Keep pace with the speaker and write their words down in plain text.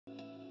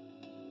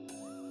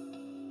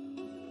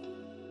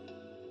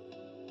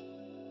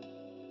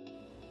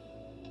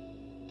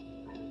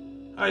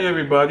Hi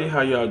everybody,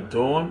 how y'all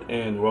doing,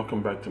 and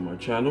welcome back to my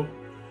channel.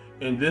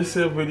 In this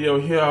video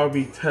here, I'll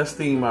be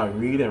testing my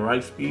read and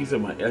write speeds of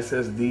my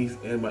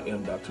SSDs and my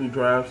M.2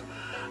 drives.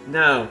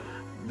 Now,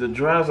 the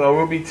drives I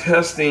will be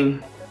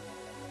testing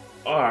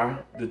are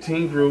the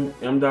TeamGroup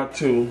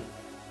M.2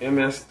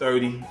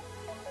 MS30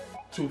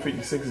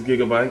 256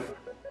 GB,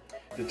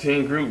 the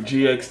TeamGroup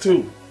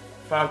GX2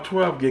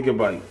 512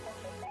 GB,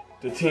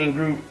 the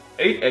TeamGroup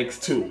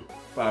 8X2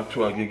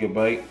 512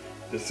 GB,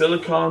 the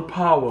Silicon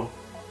Power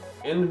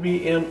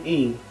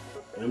NVMe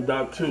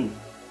M.2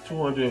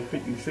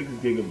 256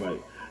 GB.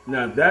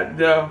 Now that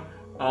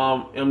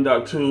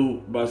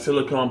M.2 by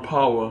Silicon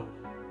Power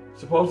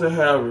supposed to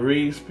have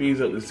read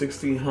speeds up to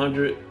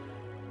 1600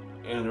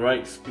 and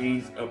write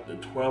speeds up to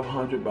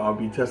 1200, but I'll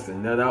be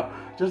testing that out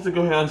just to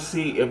go ahead and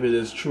see if it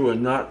is true or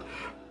not.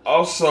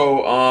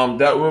 Also,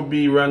 that will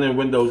be running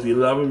Windows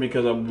 11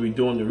 because I'll be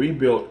doing the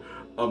rebuild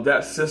of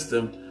that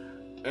system.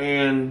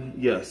 And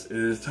yes, it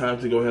is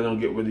time to go ahead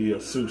and get rid of the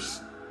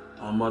ASUS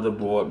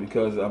motherboard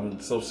because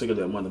I'm so sick of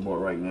that motherboard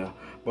right now.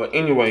 But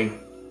anyway,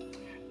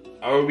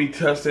 I will be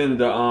testing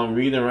the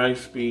read and write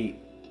speed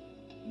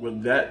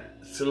with that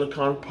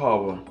Silicon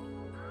Power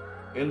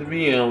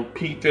NVMe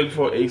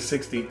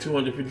P34A60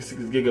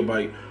 256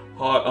 GB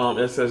hard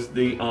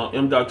SSD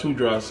M.2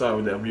 drive.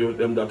 Sorry, that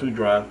M.2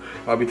 drive.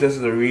 I'll be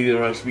testing the read and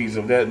write speeds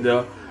of that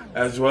there,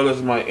 as well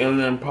as my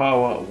NVMe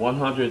Power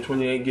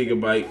 128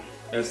 GB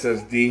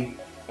SSD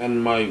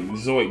and my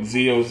Zoic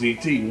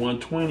ZOZT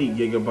 120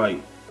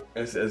 GB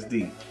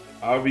SSD.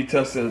 I'll be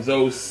testing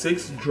those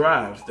 6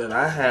 drives that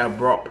I have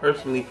brought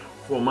personally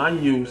for my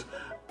use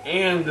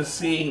and to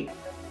see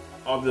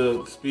if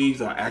the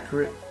speeds are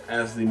accurate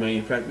as the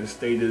manufacturer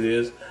stated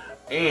is,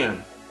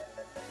 and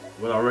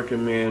what I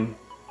recommend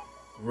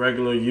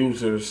regular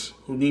users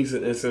who needs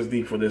an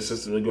SSD for their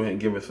system to go ahead and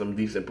give it some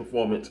decent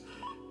performance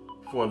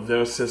for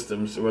their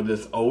systems, whether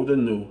it's old or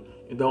new,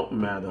 it don't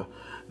matter.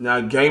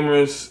 Now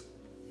gamers,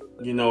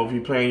 you know, if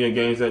you're playing your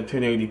games at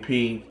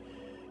 1080p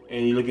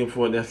and you're looking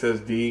for an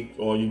SSD,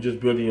 or you're just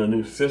building your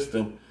new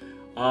system,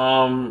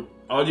 all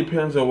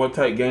depends on what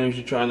type games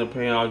you're trying to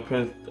play. All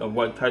depends on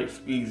what type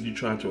speeds you're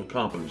trying to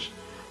accomplish.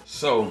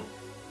 So,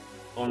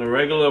 on a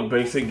regular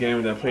basic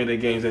game that play their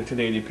games at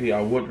 1080p,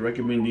 I would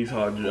recommend these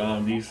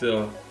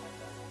M.2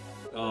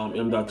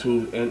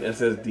 and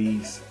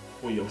SSDs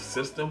for your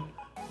system.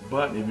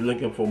 But if you're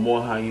looking for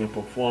more high-end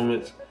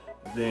performance,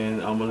 then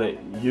I'm gonna let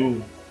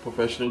you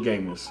professional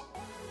gamers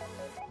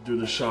do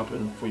the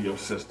shopping for your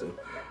system.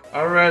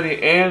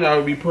 Alrighty, and I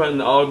will be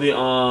putting all the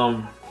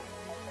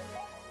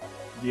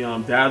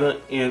data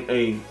in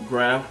a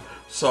graph,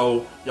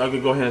 so y'all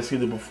can go ahead and see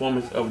the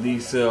performance of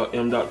these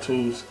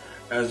M.2s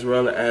as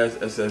well as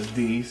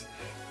SSDs,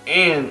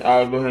 and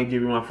I'll go ahead and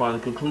give you my final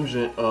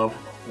conclusion of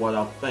what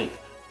I think.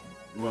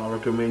 Will I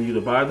recommend you to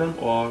buy them,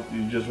 or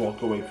you just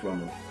walk away from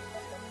them?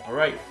 All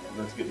right,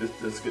 let's get the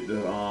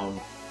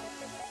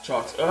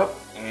charts up,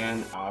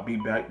 and I'll be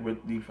back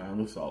with the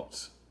final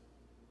thoughts.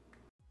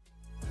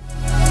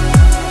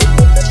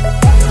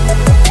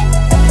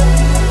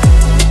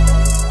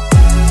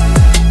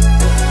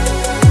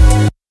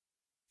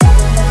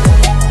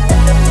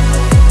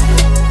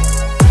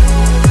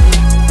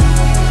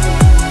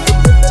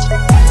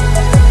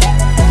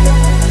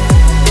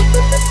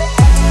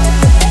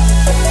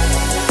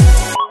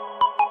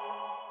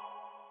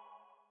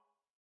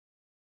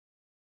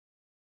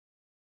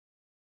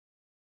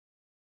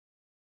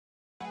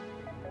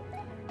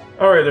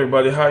 Alright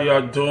everybody, how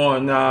y'all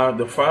doing? Now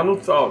the final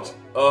thoughts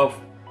of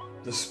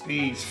the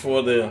speeds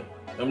for the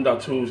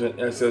M.2s and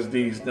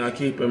SSDs. Now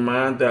keep in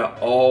mind that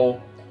all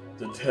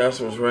the tests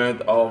was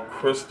ran all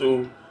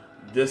Crystal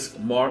Disk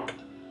Mark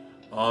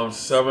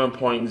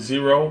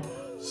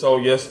 7.0. So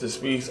yes, the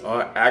speeds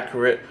are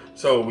accurate.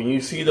 So when you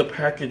see the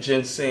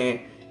packaging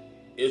saying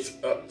it's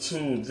up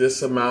to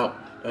this amount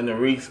and the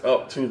reads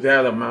up to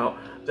that amount,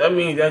 that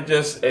means that's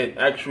just an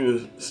actual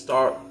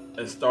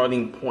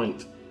starting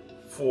point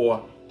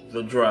for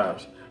the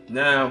drives.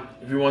 Now,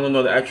 if you want to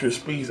know the actual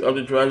speeds of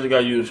the drives, you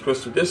gotta use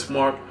Crystal Disk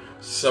Mark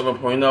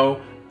 7.0,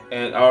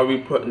 and I'll be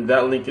putting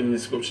that link in the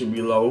description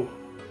below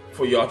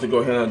for y'all to go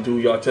ahead and do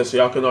y'all test, so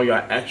y'all can know your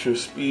actual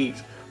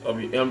speeds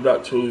of your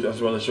M.2s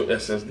as well as your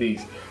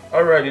SSDs.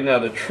 Alrighty, now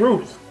the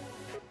truth,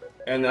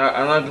 and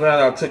I'm glad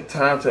I took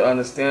time to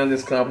understand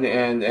this company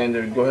and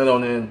to go ahead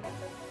on and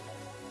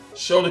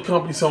show the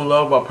company some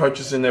love by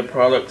purchasing their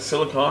product,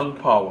 Silicon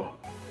Power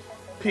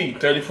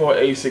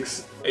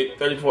P34A60.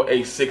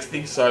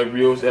 Sorry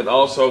viewers, and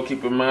also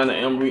keep in mind I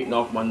am reading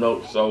off my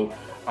notes, so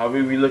I'll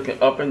be looking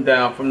up and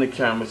down from the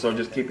camera, so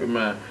just keep in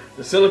mind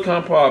the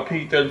Silicon Power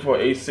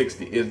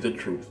P34A60 is the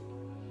truth,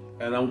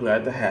 and I'm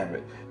glad to have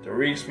it. The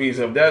read speeds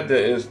of that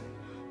there is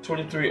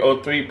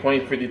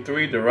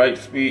 2303.53. the write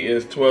speed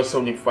is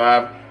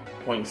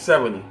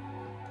 1275.70.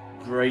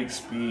 Great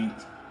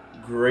speeds,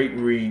 great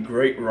read,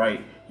 great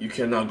write. You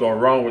cannot go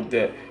wrong with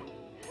that.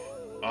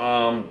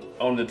 On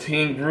the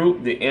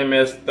TeamGroup, the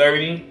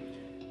MS30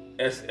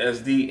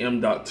 SSD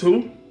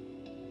M.2,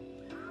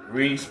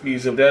 read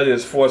speeds of that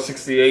is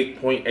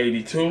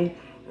 468.82.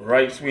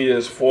 Write speed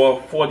is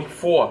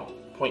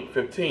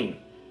 444.15.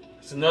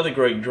 It's another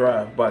great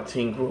drive by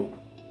TeamGroup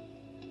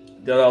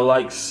that I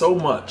like so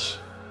much.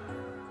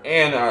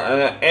 And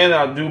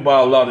I do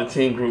buy a lot of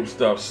TeamGroup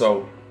stuff,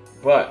 so,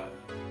 but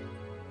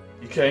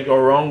you can't go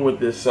wrong with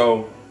this.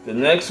 So the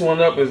next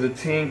one up is the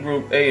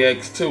TeamGroup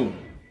AX2.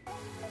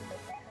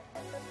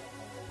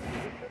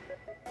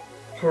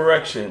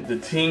 Correction, the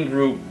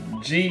TeamGroup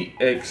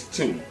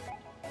GX2.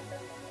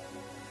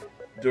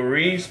 The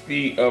read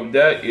speed of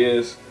that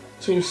is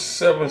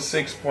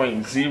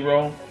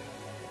 276.0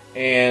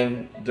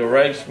 and the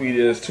write speed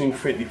is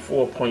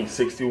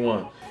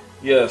 254.61.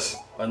 Yes,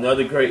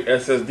 another great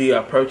SSD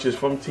I purchased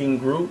from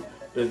TeamGroup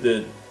is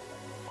the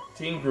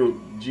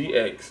TeamGroup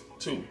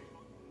GX2,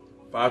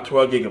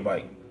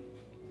 512GB.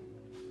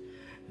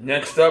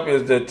 Next up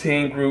is the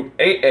TeamGroup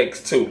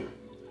AX2,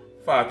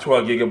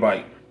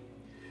 512GB.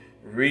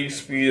 Read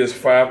speed is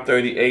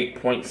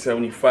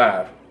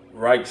 538.75.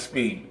 Write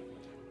speed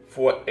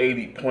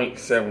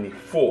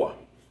 480.74.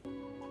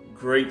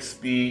 Great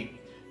speed.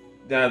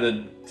 Now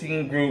the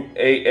TeamGroup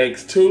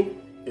AX2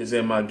 is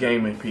in my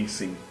gaming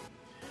PC.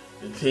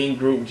 The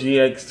TeamGroup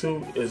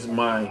GX2 is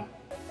my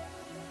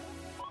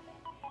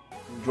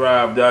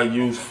drive that I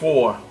use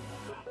for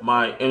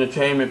my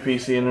entertainment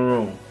PC in the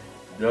room.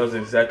 It does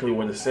exactly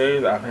what it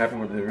says. I'm happy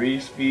with the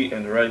read speed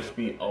and the write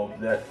speed of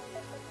that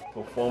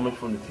performance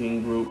from the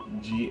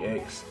TeamGroup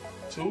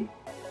GX2.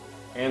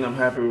 And I'm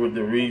happy with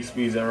the read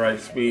speeds and write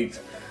speeds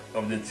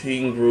of the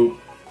TeamGroup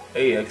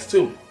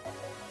AX2.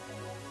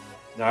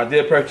 Now I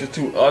did purchase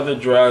two other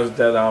drives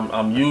that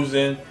I'm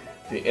using.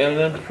 The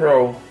Inland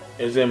Pro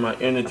is in my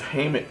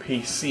entertainment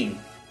PC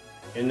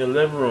in the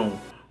living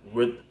room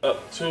with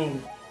up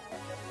to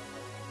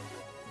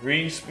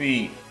read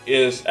speed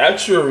is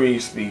actual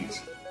read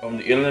speeds of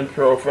the Inland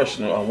Pro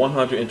Professional on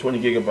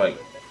 120GB,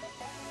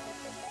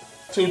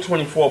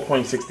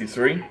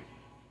 224.63,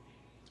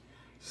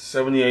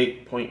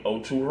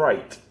 78.02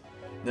 write.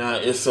 Now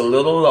it's a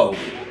little low,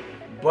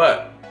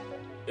 but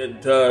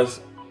it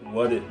does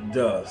what it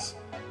does,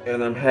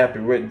 and I'm happy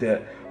with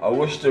that. I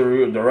wish the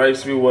write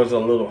speed was a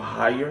little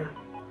higher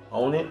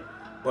on it,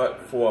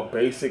 but for a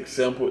basic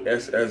simple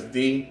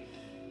SSD,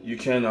 you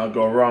cannot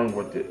go wrong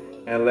with it.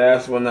 And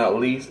last but not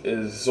least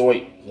is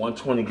Zoid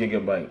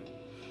 120GB.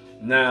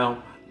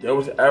 Now there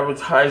was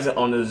advertising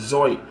on the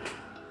Zoid.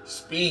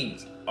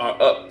 Speeds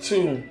are up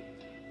to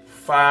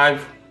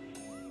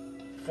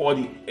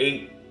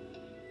 548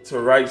 to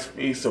write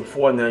speeds to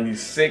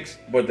 496,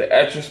 but the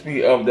actual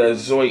speed of that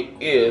Zoid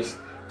is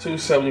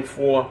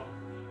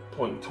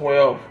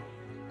 274.12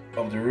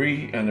 of the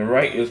read, and the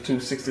write is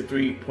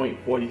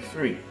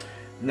 263.43.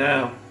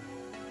 Now,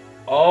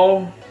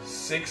 all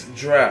 6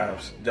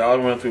 drives that I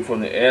went through, from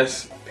the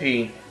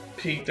SP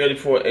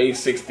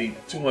P34A60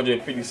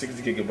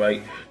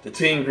 256GB, the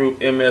TeamGroup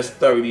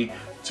MS30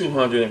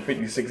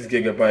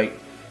 256GB,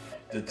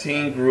 the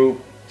TeamGroup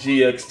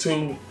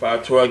GX2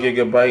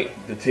 512GB,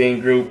 the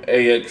TeamGroup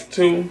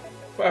AX2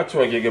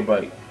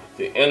 512GB,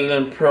 the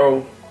Inland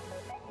Pro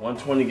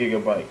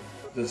 120GB,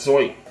 the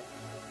Zoid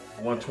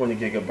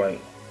 120GB.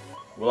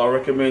 Will I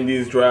recommend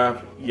these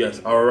drives? Yes,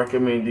 I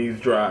recommend these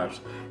drives.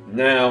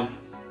 Now,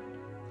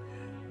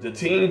 the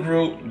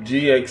TeamGroup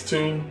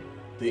GX2,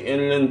 the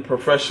Inland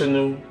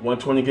Professional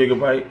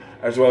 120GB,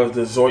 as well as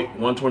the Zoid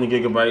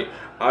 120GB,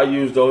 I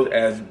use those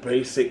as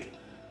basic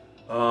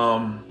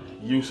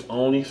use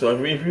only.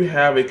 So if you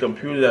have a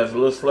computer that's a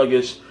little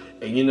sluggish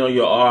and you know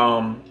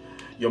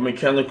your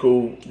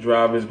mechanical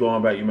drive is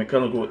going bad, your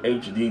mechanical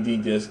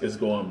HDD disk is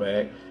going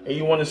bad, and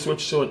you want to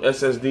switch to an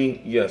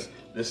SSD, yes,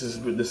 this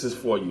is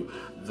for you.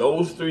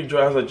 Those 3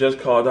 drives I just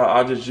called out,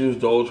 I just use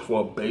those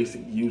for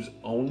basic use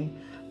only.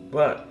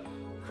 But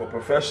for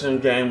professional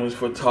gamers,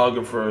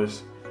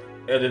 photographers,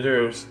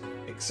 editors,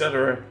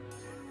 etc.,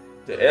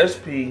 the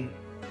SP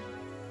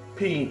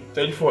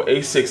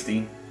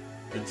P34A60,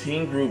 the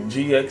TeamGroup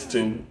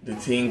GX2, the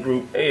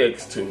TeamGroup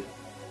AX2.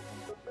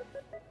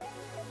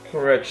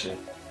 Correction,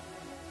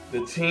 the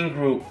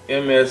TeamGroup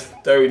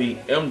MS30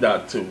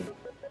 M.2,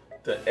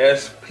 the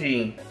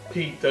SP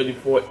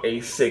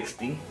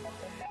P34A60,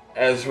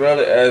 as well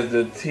as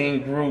the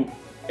TeamGroup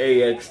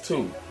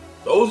AX2.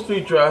 Those 3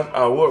 drives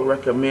I would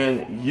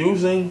recommend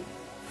using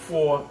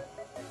for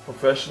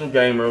professional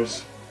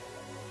gamers,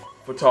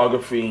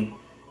 photography,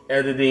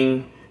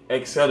 editing,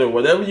 etc.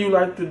 Whatever you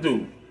like to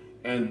do.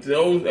 And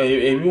those,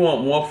 if you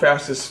want more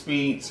faster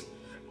speeds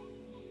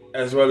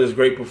as well as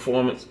great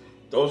performance,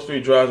 those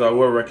 3 drives I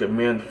will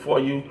recommend for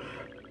you.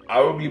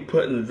 I will be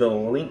putting the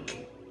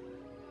link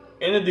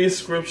in the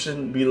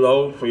description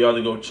below for y'all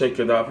to go check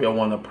it out if y'all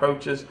want to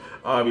purchase.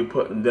 I'll be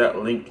putting that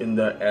link in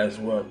there as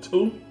well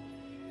too.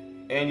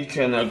 And you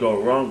cannot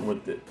go wrong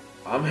with it.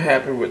 I'm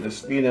happy with the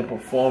speed and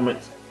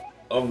performance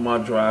of my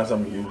drives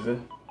I'm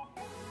using.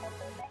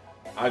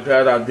 I'm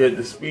glad I did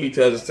the speed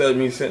test instead of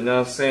me sitting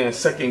down saying,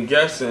 second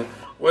guessing.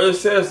 Well, it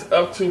says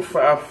up to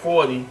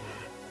 540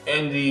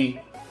 and the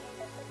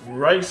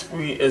write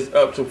speed is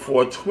up to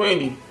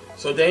 420.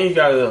 So then you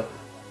gotta,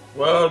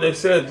 well, they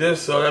said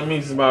this, so that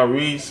means my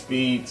read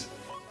speeds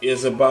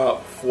is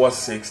about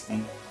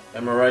 460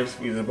 and my write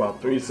speed is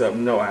about 370.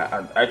 No,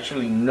 I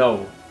actually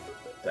know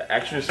the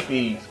actual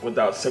speeds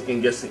without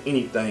second guessing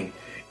anything.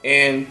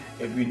 And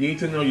if you need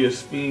to know your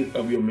speed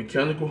of your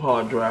mechanical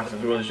hard drives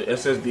as well as your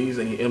SSDs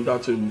and your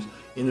M.2s and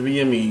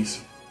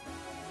NVMe's,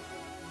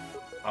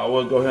 I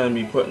will go ahead and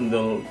be putting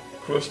the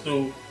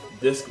crystal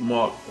disk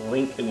mark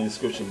link in the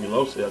description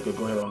below, so I could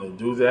go ahead and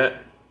do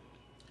that,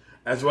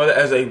 as well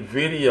as a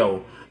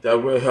video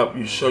that will help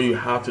you show you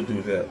how to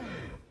do that.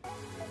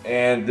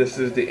 And this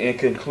is the end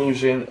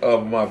conclusion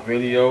of my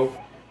video,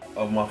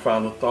 of my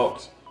final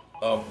thoughts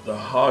of the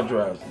hard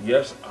drives.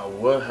 Yes, I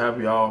will have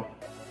y'all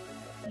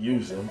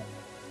use them.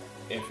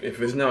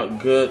 If it's not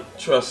good,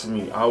 trust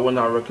me, I will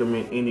not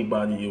recommend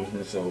anybody using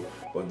it. So,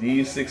 but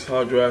these 6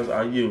 hard drives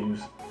I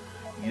use,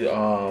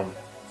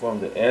 from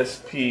the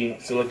SP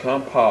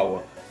Silicon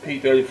Power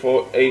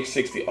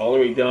P34A60 all the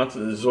way down to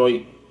the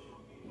Zoid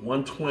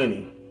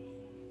 120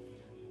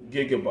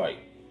 gigabyte.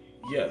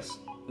 Yes.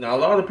 Now a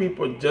lot of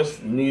people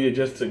just need it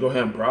just to go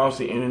ahead and browse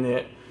the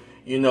internet.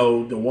 You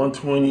know, the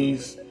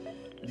 120s,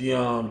 the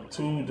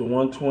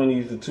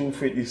 120s, the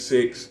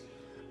 256.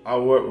 I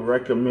would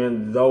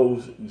recommend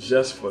those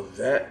just for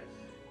that.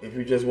 If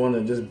you just want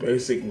to just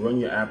basic run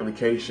your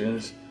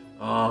applications,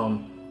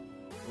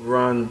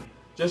 run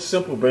just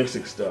simple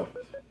basic stuff.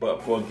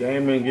 But for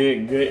gaming,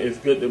 it's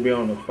good to be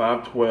on the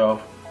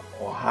 512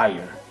 or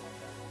higher.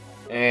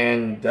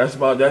 And that's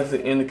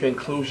the end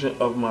conclusion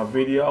of my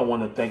video. I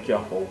want to thank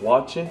y'all for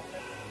watching.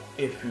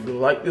 If you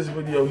like this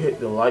video, hit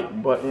the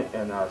like button,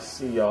 and I'll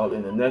see y'all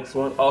in the next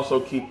one. Also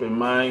keep in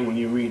mind when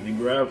you read the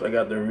graphs, I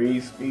got the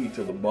read speed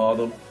to the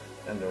bottom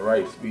and the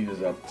write speed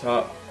is up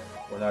top.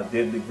 When I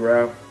did the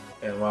graph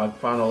and when I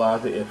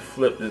finalized it, it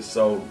flipped it.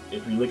 So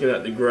if you're looking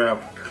at the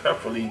graph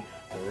carefully,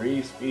 the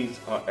read speeds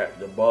are at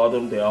the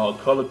bottom. They're all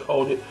color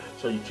coded,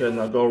 so you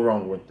cannot go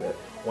wrong with that.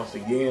 Once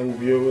again,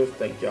 viewers,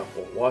 thank y'all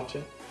for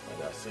watching,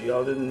 and I'll see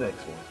y'all in the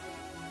next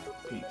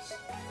one. Peace.